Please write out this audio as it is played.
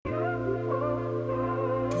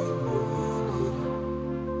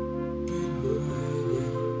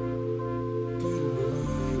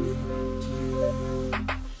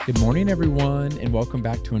Good morning, everyone, and welcome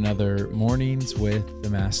back to another Mornings with the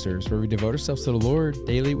Masters, where we devote ourselves to the Lord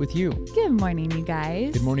daily with you. Good morning, you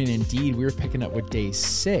guys. Good morning indeed. We're picking up with day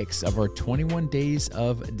 6 of our 21 Days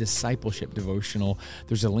of Discipleship devotional.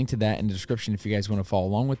 There's a link to that in the description if you guys want to follow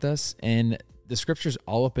along with us. And the scripture's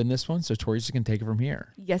all up in this one, so Tori just can take it from here.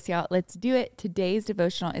 Yes, y'all. Let's do it. Today's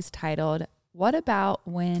devotional is titled, What About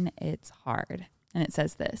When It's Hard? And it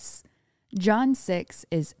says this, John 6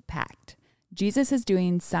 is packed. Jesus is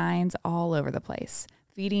doing signs all over the place,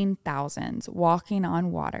 feeding thousands, walking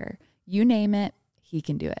on water. You name it, he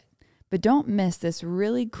can do it. But don't miss this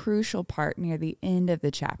really crucial part near the end of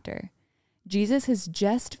the chapter. Jesus has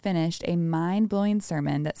just finished a mind-blowing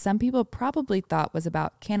sermon that some people probably thought was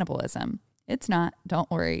about cannibalism. It's not,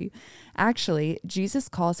 don't worry. Actually, Jesus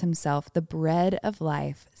calls himself the bread of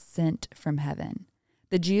life sent from heaven.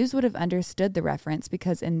 The Jews would have understood the reference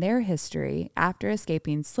because in their history, after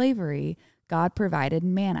escaping slavery, God provided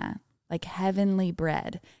manna, like heavenly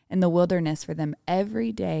bread, in the wilderness for them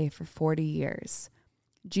every day for 40 years.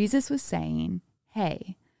 Jesus was saying,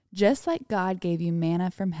 hey, just like God gave you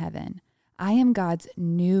manna from heaven, I am God's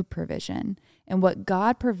new provision. And what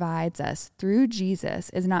God provides us through Jesus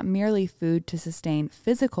is not merely food to sustain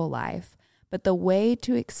physical life, but the way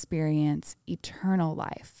to experience eternal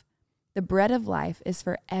life. The bread of life is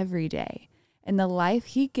for every day, and the life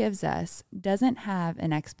he gives us doesn't have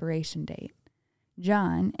an expiration date.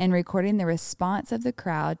 John, in recording the response of the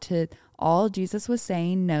crowd to all Jesus was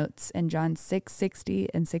saying, notes in John 6:60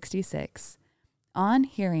 and 66. On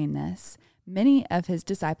hearing this, many of his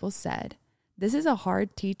disciples said, "This is a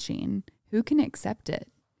hard teaching. Who can accept it?"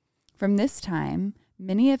 From this time,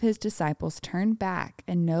 many of his disciples turned back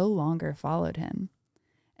and no longer followed him.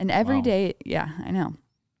 An everyday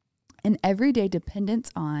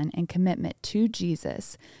dependence on and commitment to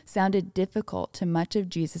Jesus sounded difficult to much of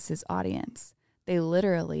Jesus's audience. They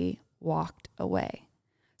literally walked away.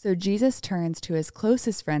 So Jesus turns to his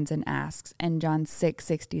closest friends and asks in John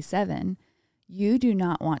 6:67, "You do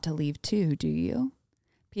not want to leave too, do you?"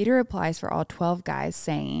 Peter replies for all 12 guys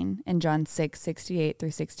saying in John 6:68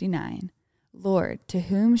 through 69, "Lord, to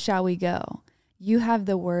whom shall we go? You have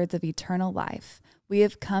the words of eternal life. We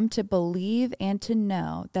have come to believe and to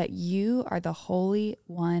know that you are the Holy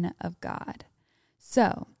One of God."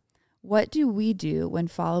 So, what do we do when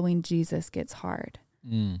following Jesus gets hard?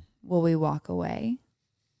 Will we walk away?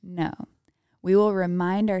 No. We will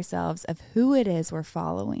remind ourselves of who it is we're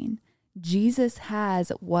following. Jesus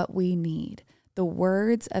has what we need, the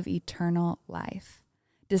words of eternal life.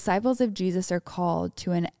 Disciples of Jesus are called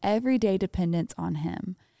to an everyday dependence on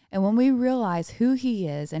him. And when we realize who he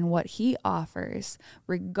is and what he offers,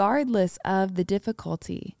 regardless of the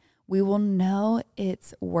difficulty, we will know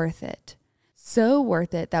it's worth it. So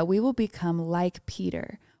worth it that we will become like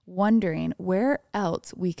Peter, wondering where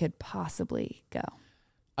else we could possibly go.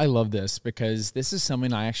 I love this because this is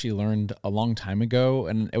something I actually learned a long time ago,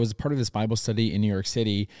 and it was part of this Bible study in New York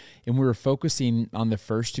City, and we were focusing on the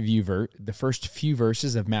first few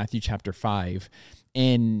verses of Matthew chapter 5.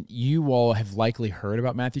 And you all have likely heard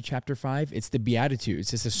about Matthew chapter 5. It's the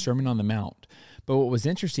Beatitudes. It's a Sermon on the Mount. But what was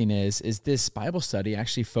interesting is this Bible study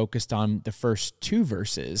actually focused on the first 2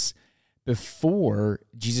 verses before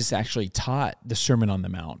Jesus actually taught the Sermon on the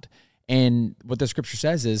Mount. And what the scripture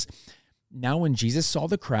says is, now when Jesus saw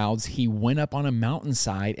the crowds, he went up on a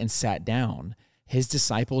mountainside and sat down. His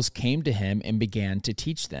disciples came to him and began to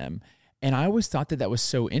teach them. And I always thought that was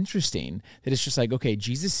so interesting, that it's just like, okay,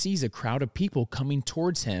 Jesus sees a crowd of people coming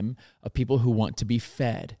towards him, of people who want to be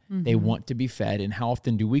fed. Mm-hmm. They want to be fed. And how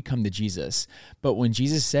often do we come to Jesus? But when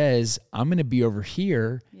Jesus says, I'm going to be over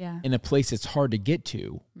here in a place that's hard to get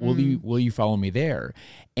to, will you follow me there?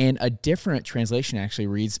 And a different translation actually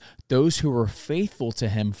reads, those who were faithful to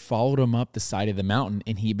him followed him up the side of the mountain,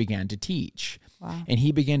 and he began to teach. Wow. And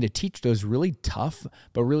he began to teach those really tough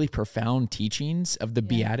but really profound teachings of the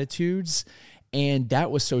Beatitudes. And that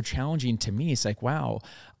was so challenging to me. It's like, wow,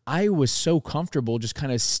 I was so comfortable just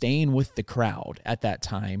kind of staying with the crowd at that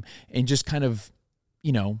time and just kind of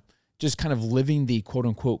living the quote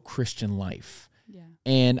unquote Christian life. Yeah.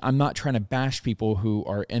 And I'm not trying to bash people who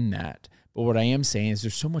are in that. But what I am saying is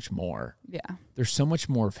there's so much more. Yeah. There's so much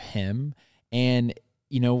more of him. And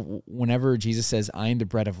whenever Jesus says, I am the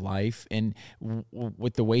bread of life, and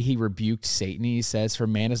with the way he rebuked Satan, he says, for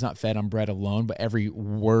man is not fed on bread alone, but every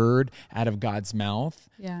word out of God's mouth.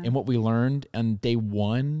 Yeah. And what we learned on day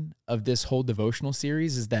 1 of this whole devotional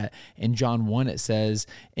series is that in John 1, it says,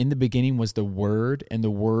 in the beginning was the Word, and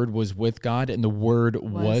the Word was with God, and the Word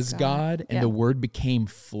was God, and the Word became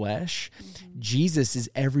flesh. Mm-hmm. Jesus is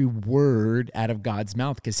every word out of God's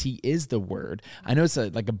mouth because he is the Word. I know it's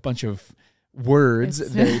like a bunch of words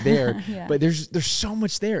there. Yeah. But there's so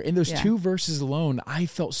much there. In those Yeah. 2 verses alone, I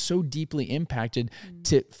felt so deeply impacted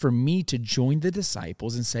for me to join the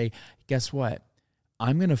disciples and say, guess what?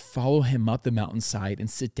 I'm going to follow him up the mountainside and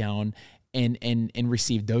sit down and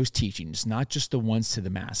receive those teachings, not just the ones to the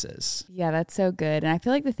masses. Yeah, that's so good. And I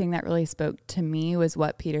feel like the thing that really spoke to me was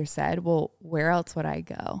what Peter said. Well, where else would I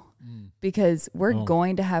go? Because we're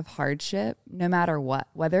going to have hardship no matter what.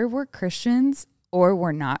 Whether we're Christians or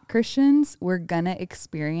we're not Christians, we're going to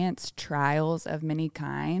experience trials of many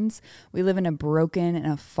kinds. We live in a broken and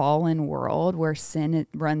a fallen world where sin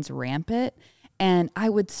runs rampant. And I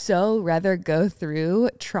would so rather go through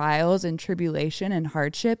trials and tribulation and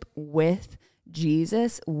hardship with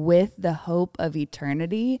Jesus, with the hope of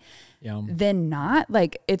eternity, than not.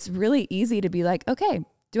 Like, it's really easy to be like, okay,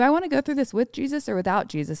 do I want to go through this with Jesus or without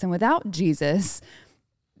Jesus? And without Jesus,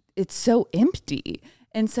 it's so empty.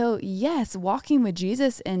 And so, yes, walking with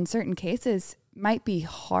Jesus in certain cases might be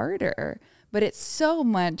harder, but it's so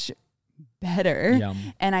much better. Yeah.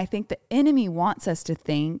 And I think the enemy wants us to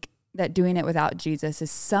think that doing it without Jesus is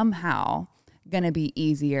somehow going to be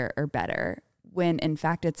easier or better, when in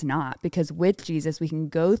fact it's not. Because with Jesus, we can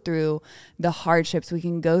go through the hardships, we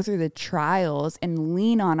can go through the trials and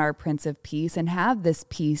lean on our Prince of Peace and have this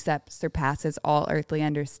peace that surpasses all earthly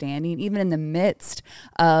understanding, even in the midst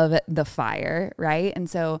of the fire, right? And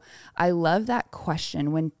so I love that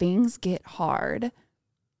question. When things get hard,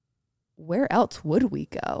 where else would we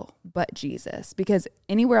go but Jesus? Because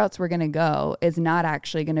anywhere else we're going to go is not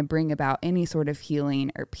actually going to bring about any sort of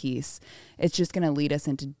healing or peace. It's just going to lead us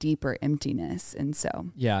into deeper emptiness. And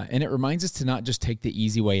so, yeah. And it reminds us to not just take the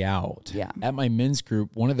easy way out. Yeah. At my men's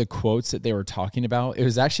group, one of the quotes that they were talking about, it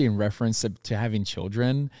was actually in reference to having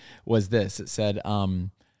children, was this. It said,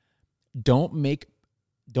 don't make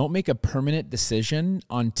a permanent decision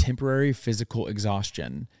on temporary physical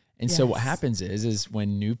exhaustion. And so what happens is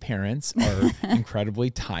when new parents are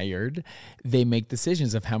incredibly tired, they make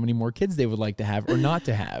decisions of how many more kids they would like to have or not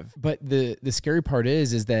to have. But the scary part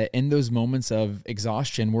is that in those moments of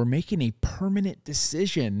exhaustion, we're making a permanent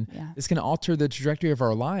decision that's going to alter the trajectory of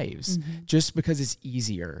our lives just because it's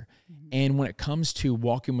easier. And when it comes to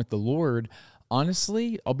walking with the Lord,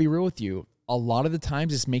 honestly, I'll be real with you. A lot of the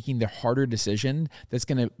times it's making the harder decision that's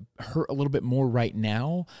going to hurt a little bit more right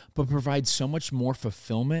now, but provide so much more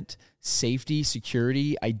fulfillment, safety,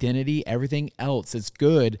 security, identity, everything else that's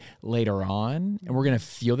good later on. And we're going to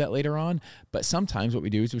feel that later on. But sometimes what we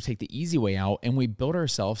do is we take the easy way out and we build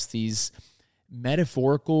ourselves these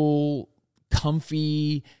metaphorical,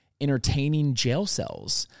 comfy, entertaining jail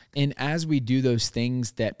cells. And as we do those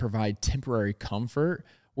things that provide temporary comfort,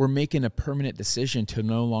 we're making a permanent decision to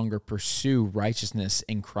no longer pursue righteousness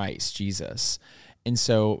in Christ Jesus. And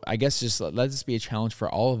so I guess just let this be a challenge for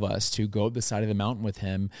all of us to go up the side of the mountain with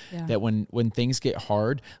him, that when things get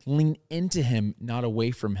hard, lean into him, not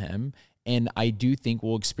away from him. And I do think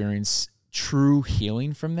we'll experience true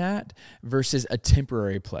healing from that versus a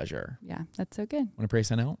temporary pleasure. Yeah, that's so good. Want to pray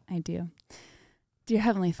sign out? I do. Dear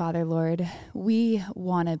Heavenly Father, Lord, we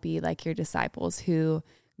want to be like your disciples who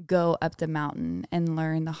go up the mountain and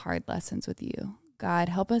learn the hard lessons with you. God,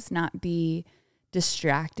 help us not be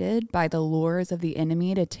distracted by the lures of the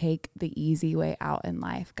enemy to take the easy way out in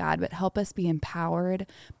life, God, but help us be empowered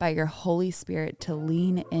by your Holy Spirit to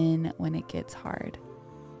lean in when it gets hard.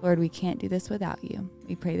 Lord, we can't do this without you.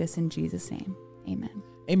 We pray this in Jesus' name. Amen.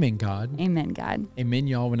 Amen, God. Amen, God. Amen,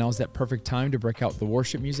 y'all. When now's that perfect time to break out the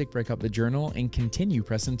worship music, break out the journal, and continue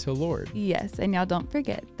pressing to the Lord. Yes, and y'all don't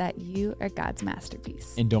forget that you are God's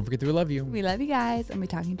masterpiece. And don't forget that we love you. We love you guys, and we'll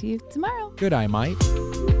be talking to you tomorrow. Good eye,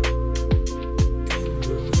 mate.